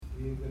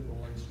Be a good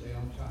boy, stay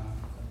on time.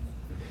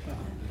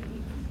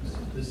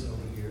 Set this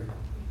over here.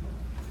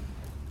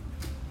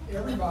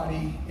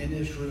 Everybody in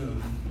this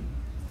room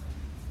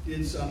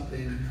did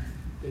something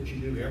that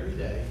you do every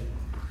day,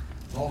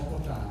 multiple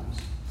times,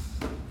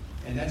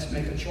 and that's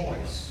make a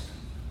choice.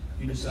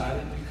 You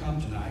decided to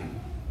come tonight.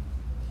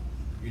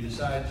 You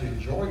decided to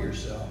enjoy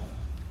yourself.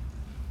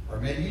 Or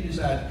maybe you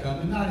decided to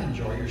come and not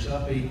enjoy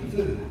yourself, but eat the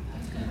food.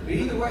 But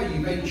either way, you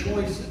made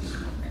choices.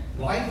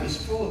 Life is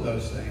full of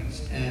those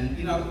things. And,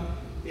 you know,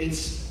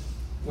 it's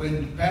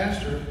when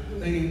Pastor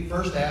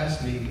first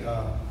asked me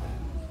a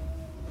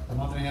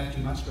month and a half,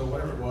 2 months ago,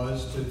 whatever it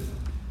was,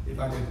 if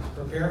I could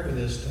prepare for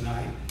this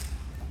tonight,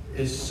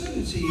 as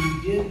soon as he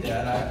did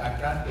that, I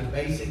got the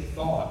basic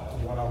thought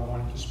of what I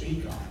wanted to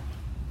speak on.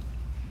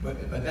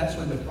 But that's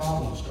when the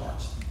problem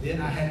starts. Then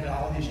I had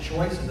all these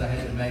choices I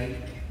had to make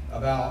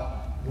about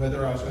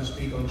whether I was going to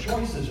speak on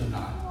choices or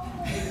not.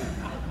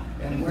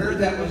 And where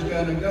that was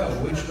going to go.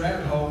 Which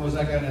rabbit hole was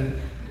I going to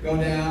go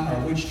down,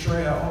 or which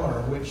trail,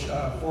 or which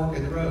fork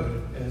in the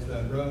road, as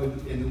the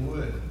road in the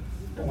wood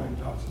poem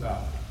talks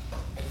about.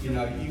 You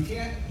know, you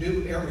can't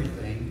do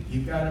everything.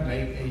 You've got to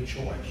make a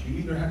choice. You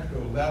either have to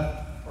go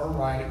left or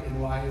right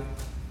in life.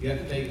 You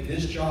have to take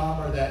this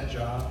job or that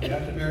job. You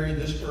have to marry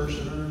this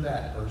person or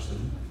that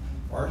person,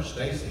 or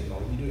stay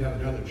single. You do have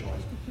another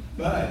choice.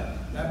 But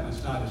that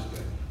one's not as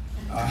good.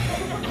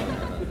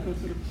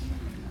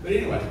 But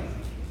anyway,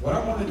 what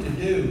I wanted to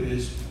do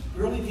is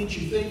really get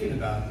you thinking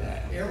about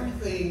that.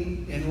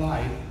 Everything in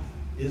life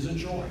is a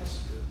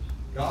choice.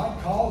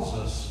 God calls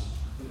us.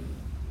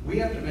 We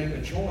have to make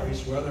a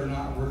choice whether or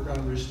not we're going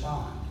to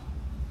respond.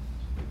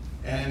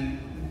 And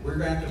we're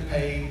going to have to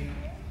pay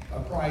a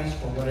price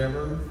for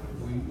whichever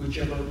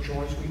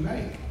choice we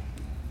make.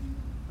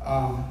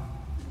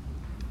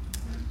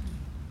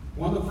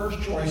 One of the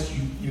first choices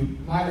you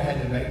might have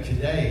had to make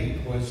today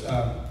was,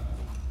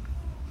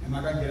 am I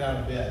going to get out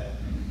of bed?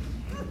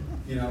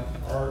 You know,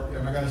 or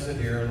am I going to sit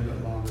here a little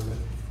bit longer?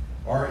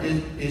 Or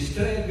is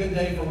today a good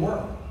day for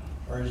work?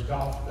 Or is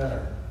golf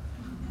better?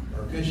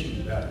 Or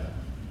fishing better?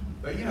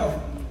 But you know,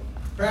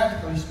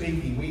 practically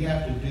speaking, we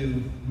have to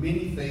do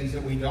many things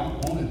that we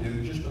don't want to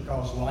do just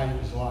because life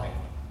is life.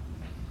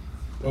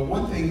 But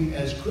one thing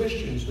as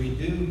Christians we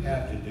do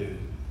have to do,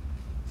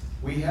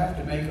 we have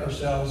to make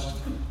ourselves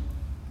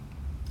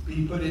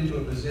be put into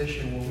a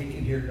position where we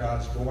can hear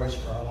God's voice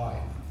for our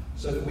life,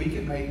 so that we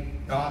can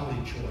make godly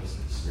choices.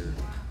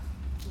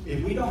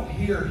 If we don't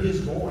hear His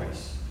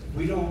voice, if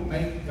we don't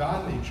make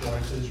godly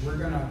choices, we're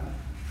going to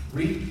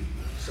reap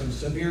some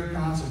severe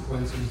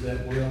consequences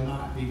that will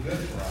not be good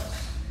for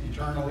us,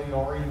 eternally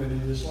or even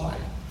in this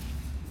life.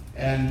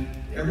 And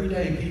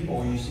everyday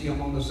people, you see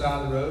them on the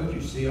side of the road,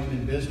 you see them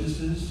in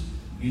businesses,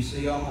 you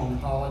see them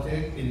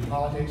in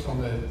politics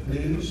on the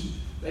news.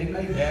 They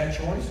make bad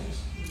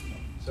choices.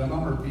 Some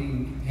of them are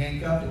being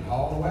handcuffed and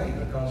hauled away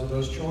because of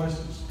those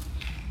choices.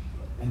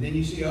 And then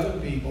you see other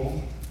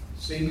people,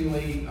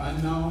 seemingly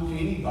unknown to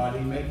anybody,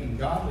 making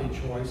godly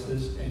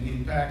choices and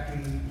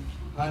impacting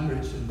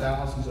hundreds and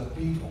thousands of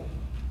people.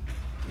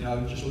 You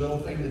know, just a little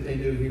thing that they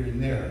do here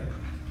and there.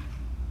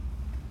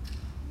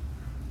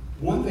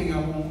 One thing I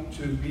want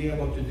to be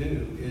able to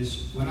do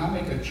is when I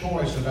make a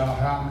choice about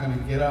how I'm going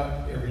to get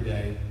up every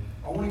day,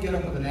 I want to get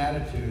up with an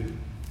attitude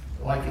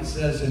like it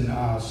says in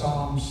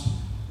Psalms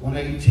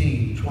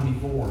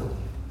 118:24.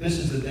 This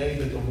is the day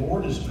that the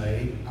Lord has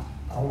made.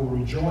 I will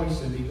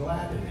rejoice and be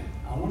glad in it.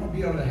 I want to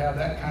be able to have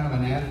that kind of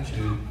an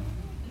attitude,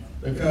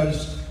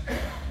 because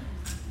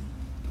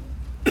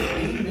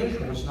being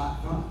miserable is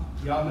not fun.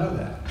 Y'all know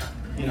that.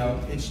 You know,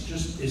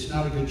 it's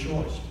not a good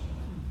choice.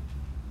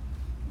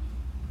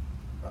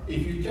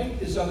 If you take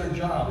this other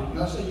job,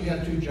 let's say you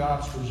have two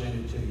jobs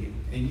presented to you,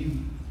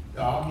 and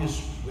the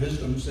obvious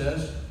wisdom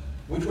says,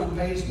 which one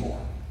pays more?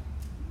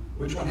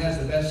 Which one has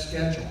the best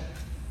schedule?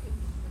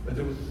 But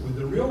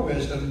the real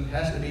wisdom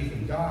has to be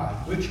from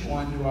God. Which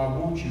one do I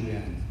want you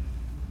in?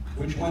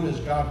 Which one does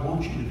God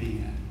want you to be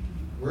in?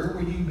 Where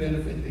will you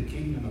benefit the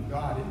kingdom of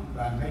God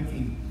by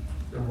making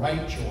the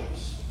right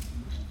choice,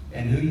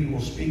 and who you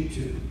will speak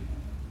to?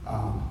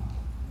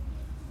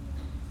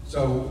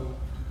 So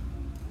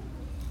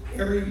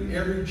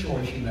every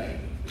choice you make,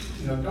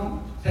 you know,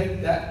 don't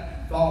take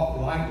that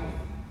thought lightly.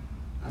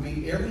 I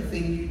mean,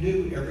 everything you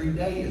do every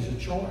day is a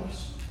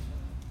choice.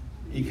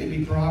 It can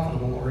be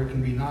profitable or it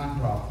can be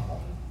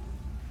non-profitable.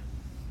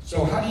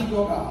 So how do you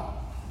go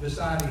about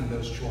deciding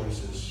those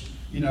choices?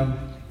 You know,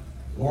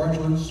 large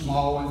ones,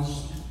 small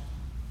ones,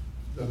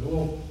 the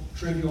little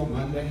trivial,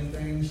 mundane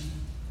things.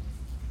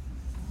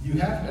 You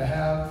have to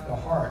have the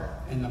heart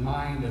and the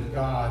mind of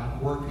God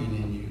working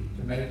in you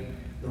to make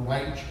the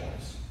right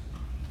choice.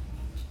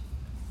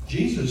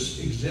 Jesus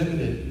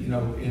exhibited, you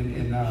know,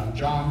 in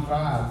John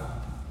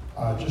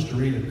 5, just to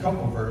read a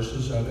couple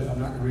verses of it. I'm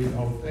not going to read the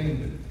whole thing,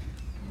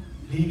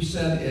 but he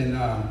said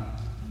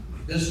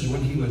this is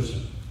when he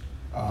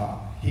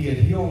had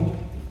healed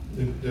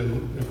the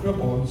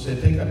cripple and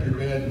said, take up your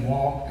bed and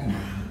walk.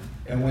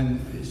 And when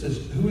it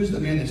says, who is the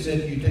man that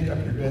said to you, take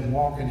up your bed and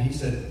walk? And he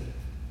said,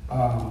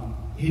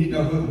 he didn't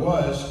know who it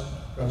was,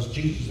 because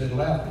Jesus had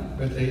left.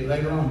 But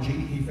later on,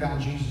 he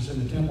found Jesus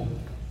in the temple,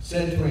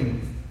 said to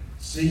him,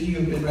 "See, you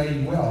have been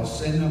made well.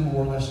 Sin no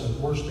more, lest a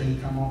worse thing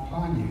come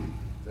upon you."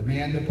 The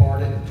man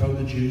departed and told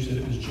the Jews that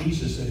it was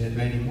Jesus that had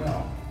made him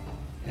well.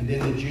 And then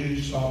the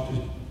Jews sought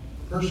to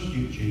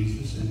persecute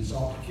Jesus and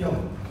sought to kill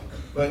him.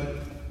 But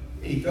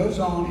he goes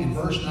on in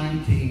verse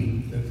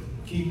 19. The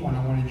key point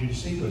I wanted you to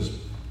see was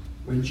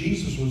when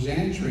Jesus was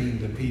answering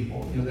the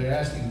people, they're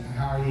asking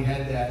how he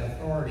had that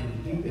authority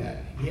to do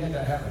that. He had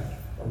to have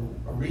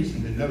a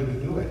reason to know to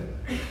do it.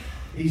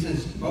 He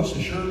says, "Most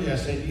assuredly I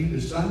say to you,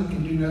 the Son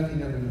can do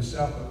nothing of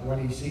himself but what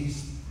he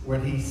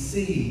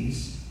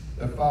sees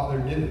the Father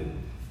do.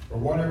 For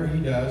whatever he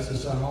does, the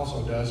Son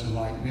also does in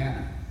like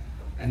manner."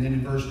 And then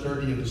in verse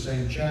 30 of the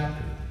same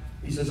chapter,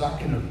 he says, "I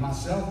can of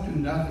myself do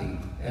nothing.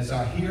 As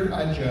I hear,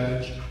 I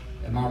judge,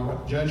 and my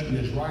judgment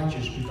is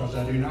righteous, because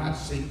I do not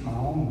seek my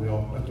own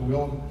will, but the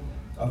will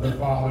of the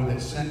Father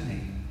that sent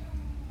me."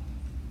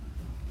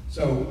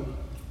 So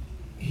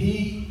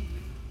he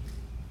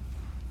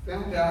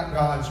found out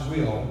God's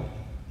will,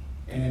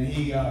 and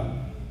he, I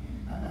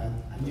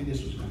knew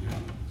this was going to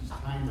happen. This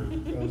timer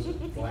goes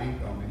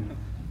blank on me.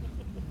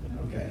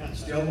 Okay, it's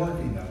still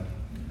working though.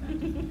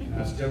 And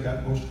I still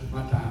got most of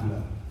my time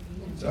left.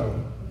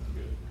 So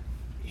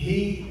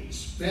he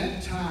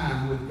spent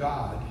time with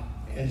God.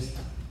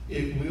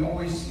 We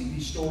always see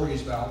these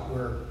stories about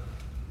where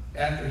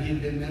after he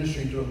had been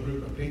ministering to a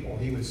group of people,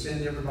 he would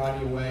send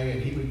everybody away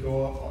and he would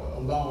go up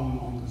alone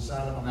on the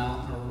side of a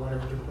mountain or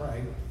whatever to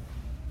pray.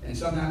 And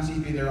sometimes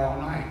he'd be there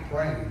all night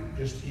praying,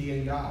 just he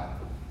and God.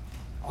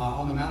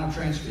 On the Mount of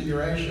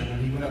Transfiguration, when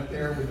he went up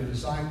there with the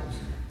disciples,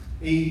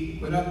 he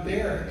went up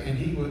there and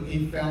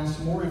he found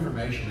some more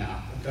information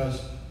out,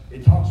 because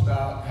it talks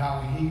about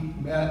how he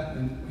met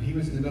when he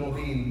was in the middle of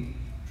being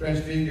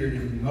transfigured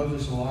and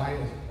Moses and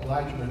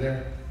Elijah were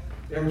there.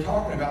 They were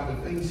talking about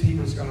the things he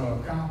was going to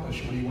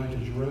accomplish when he went to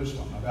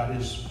Jerusalem, about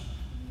his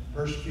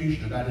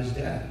persecution, about his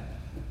death.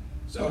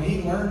 So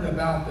he learned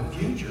about the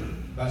future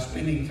by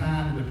spending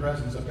time in the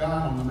presence of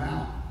God on the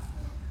mount.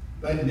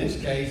 But in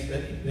this case,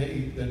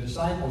 the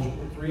disciples,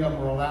 3 of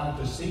them were allowed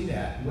to see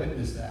that and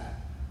witness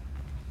that.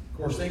 Of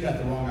course, they got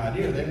the wrong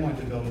idea. They wanted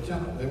to build a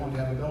temple. They wanted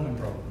to have a building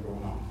program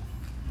going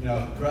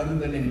on. Rather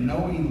than in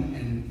knowing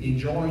and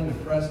enjoying the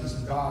presence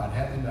of God,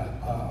 having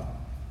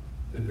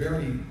the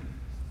very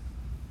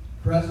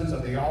presence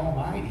of the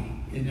Almighty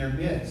in their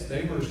midst,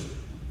 they were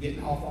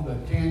getting off on the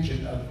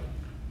tangent of,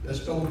 let's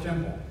build a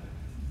temple,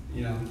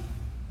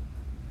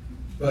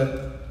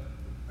 But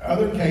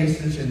other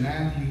cases in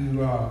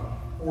Matthew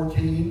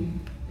 14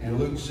 and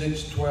Luke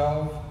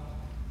 6:12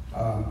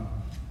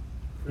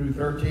 through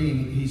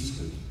 13,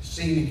 he's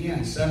seen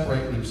again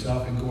separating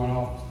himself and going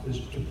off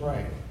to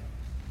pray.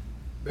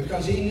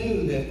 Because he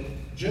knew that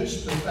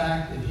just the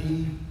fact that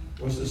he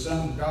was the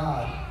Son of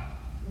God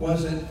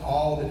wasn't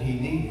all that he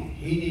needed.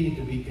 He needed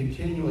to be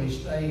continually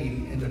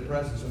staying in the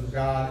presence of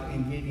God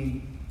and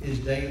getting his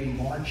daily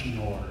marching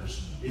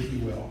orders, if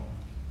you will.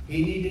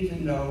 He needed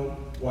to know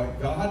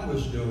what God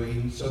was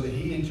doing so that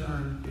he in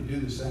turn could do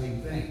the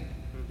same thing.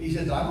 He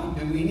says, "I don't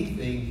do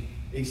anything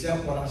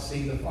except what I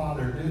see the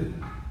Father do."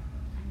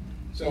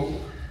 So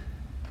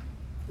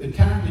the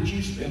time that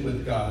you spend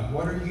with God,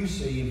 what are you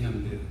seeing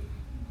him do?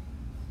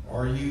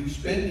 Are you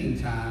spending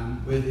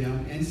time with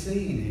him and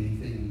seeing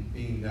anything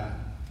being done?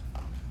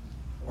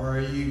 Or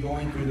are you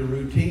going through the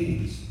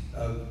routines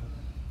of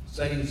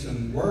saying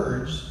some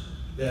words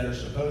that are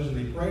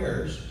supposedly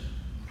prayers,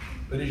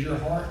 but is your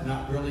heart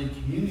not really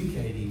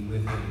communicating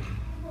with him?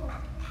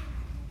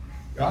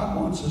 God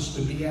wants us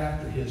to be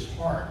after his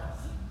heart.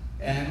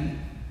 And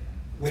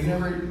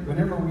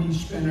whenever we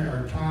spend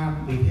our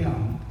time with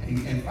him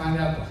and find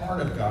out the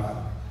heart of God,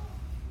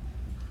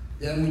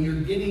 then when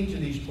you're getting to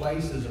these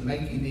places of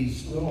making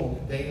these little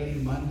daily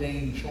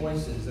mundane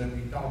choices that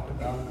we talked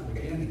about at the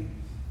beginning,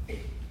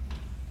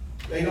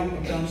 they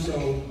don't become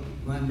so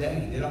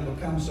mundane. They don't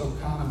become so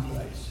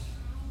commonplace.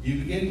 You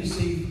begin to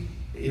see,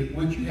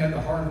 once you have the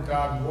heart of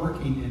God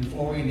working and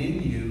flowing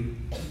in you,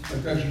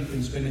 because you've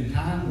been spending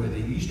time with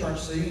him, you start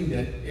seeing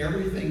that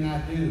everything I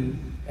do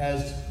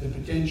has the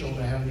potential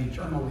to have an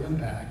eternal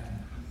impact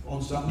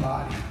on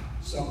somebody,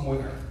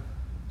 somewhere.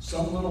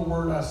 Some little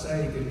word I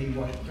say could be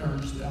what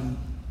turns them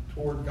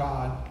toward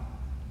God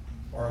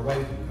or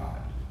away from God.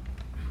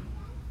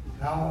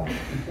 How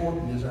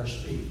important is our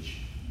speech?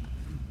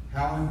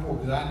 How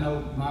important? Because I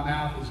know my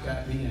mouth has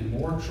got me in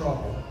more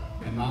trouble,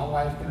 and my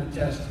wife can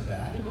attest to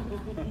that.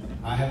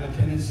 I have a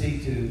tendency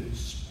to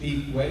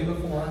speak way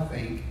before I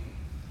think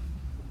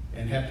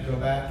and have to go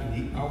back and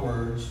eat my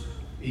words,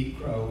 eat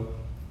crow.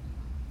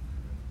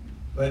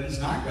 But it's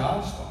not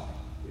God's fault.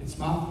 It's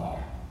my fault.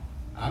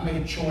 I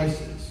made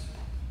choices.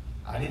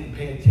 I didn't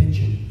pay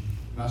attention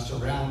to my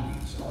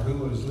surroundings or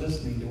who was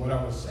listening to what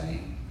I was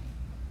saying.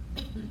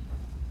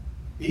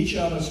 Each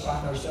of us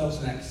find ourselves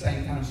in that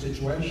same kind of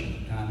situation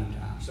from time to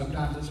time.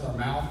 Sometimes it's our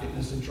mouth getting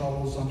us in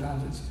trouble.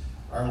 Sometimes it's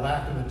our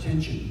lack of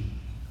attention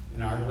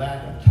and our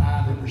lack of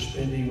time that we're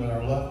spending with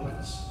our loved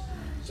ones.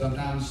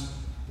 Sometimes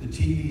the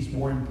TV's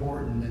more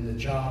important than the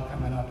child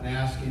coming up and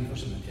asking for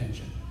some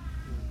attention.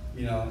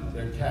 You know,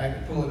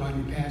 they're pulling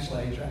on your pants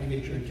leg, trying to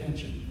get your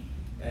attention.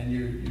 And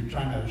you're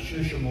trying to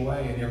shush them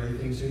away and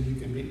everything so you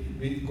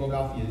can go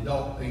about the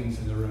adult things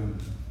in the room.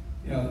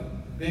 You know,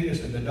 the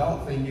biggest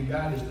adult thing you've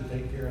got is to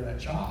take care of that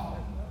child.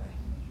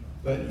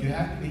 But you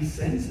have to be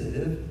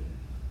sensitive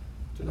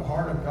to the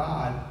heart of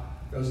God,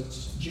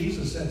 because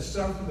Jesus said,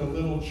 suffer the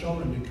little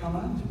children to come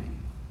unto me.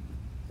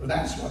 For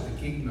that's what the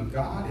kingdom of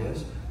God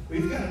is.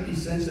 We've got to be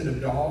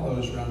sensitive to all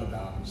those round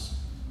about us.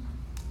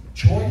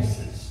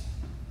 Choices.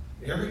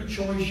 Every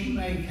choice you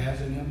make has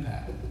an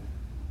impact.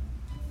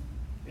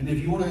 And if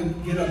you want to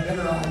get a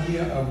better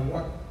idea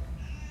of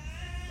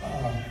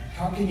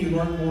how can you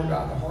learn more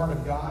about the heart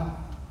of God,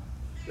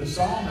 the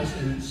psalmist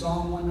in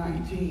Psalm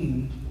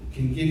 119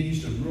 can give you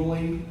some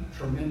really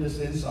tremendous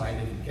insight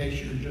in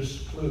case you're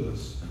just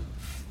clueless.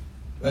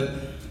 But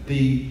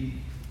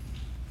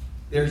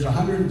there's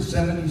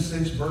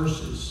 176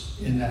 verses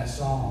in that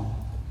psalm.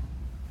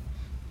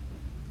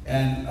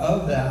 And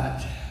of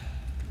that,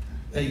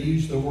 they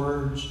use the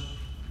words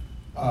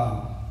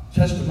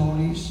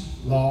testimonies,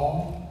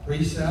 law,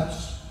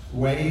 precepts,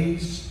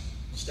 ways,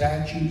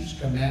 statutes,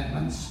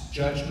 commandments,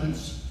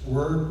 judgments,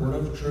 word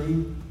of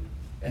truth,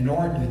 and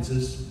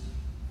ordinances.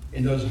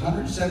 In those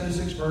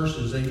 176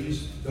 verses,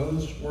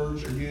 those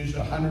words are used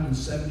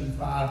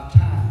 175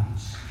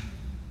 times.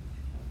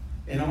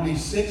 And only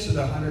 6 of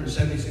the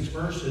 176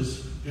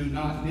 verses do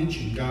not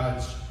mention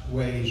God's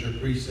ways or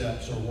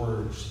precepts or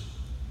words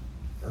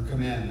or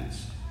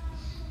commandments.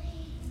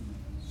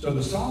 So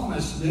the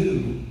psalmist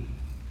knew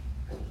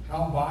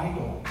how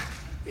vital,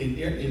 and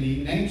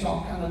he names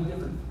all kind of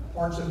different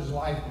parts of his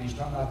life when he's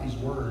talking about these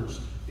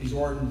words, these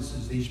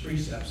ordinances, these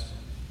precepts.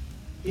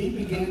 He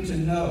began to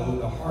know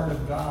the heart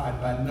of God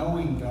by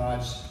knowing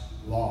God's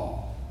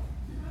law,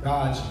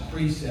 God's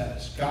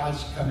precepts,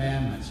 God's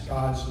commandments,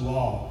 God's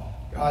law,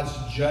 God's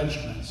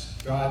judgments,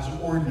 God's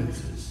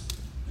ordinances.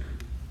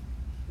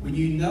 When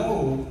you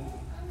know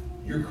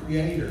your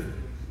Creator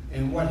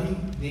and what He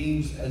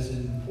deems as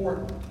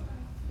important,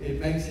 it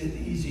makes it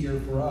easier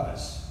for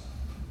us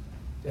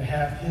to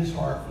have His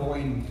heart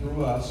flowing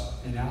through us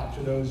and out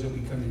to those that we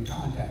come in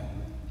contact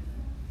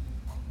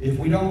with. If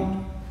we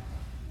don't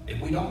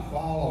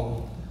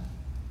follow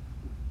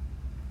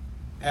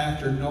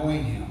after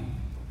knowing Him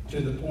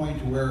to the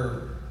point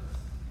where,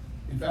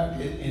 in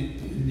fact,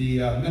 in the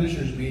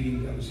ministers'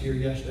 meeting that was here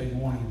yesterday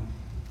morning,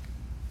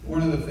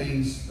 one of the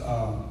things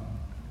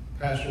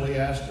Pastor Lee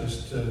asked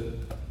us to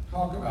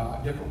talk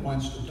about, different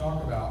ones to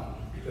talk about,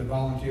 to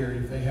volunteer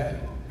if they had,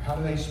 how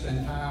do they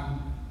spend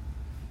time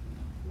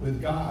with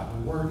God,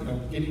 with Word,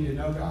 getting to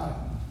know God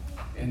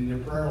in their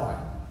prayer life.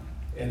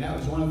 And that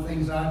was one of the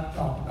things I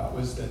talked about,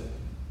 was that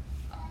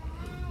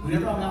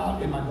whenever I'm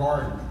out in my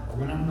garden, or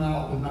when I'm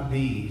out with my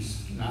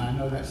bees, now I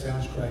know that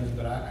sounds crazy,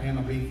 but I am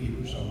a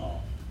beekeeper,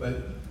 but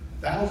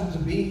thousands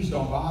of bees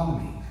don't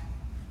bother me,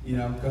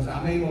 because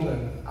I'm able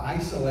to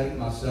isolate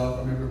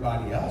myself from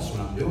everybody else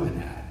when I'm doing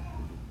that.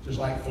 Just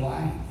like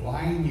flying.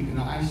 Flying, you can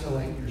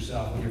isolate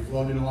yourself when you're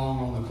floating along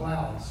on the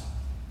clouds,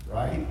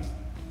 right?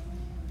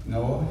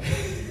 Noah?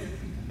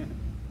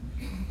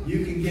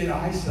 You can get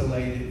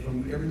isolated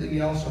from everything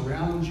else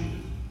around you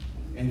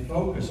and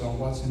focus on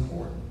what's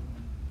important.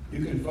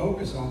 You can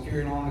focus on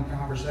carrying on a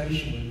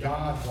conversation with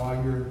God while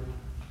you're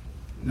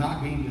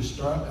not being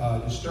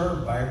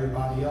disturbed by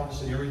everybody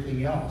else and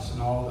everything else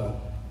and all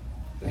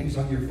the things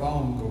on your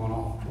phone going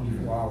off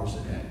 24 hours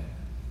a day.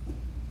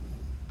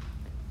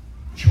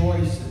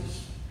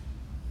 Choices.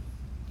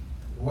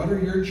 What are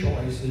your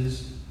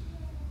choices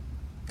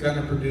going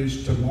to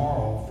produce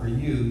tomorrow for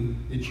you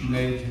that you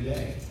made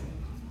today?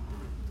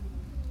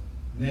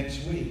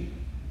 Next week.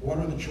 What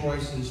are the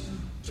choices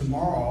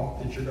tomorrow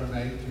that you're going to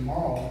make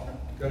tomorrow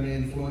going to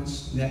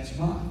influence next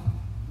month?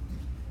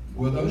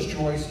 Will those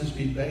choices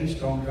be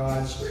based on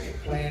God's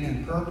plan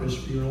and purpose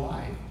for your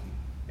life?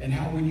 And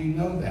how will you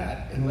know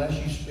that unless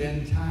you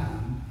spend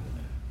time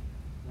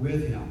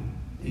with Him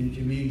in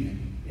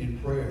communion, in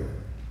prayer,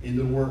 in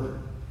the Word?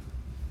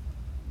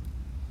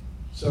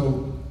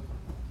 So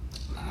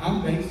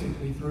I'm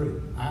basically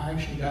through. I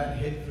actually got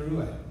hit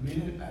through a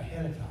minute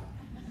ahead of time.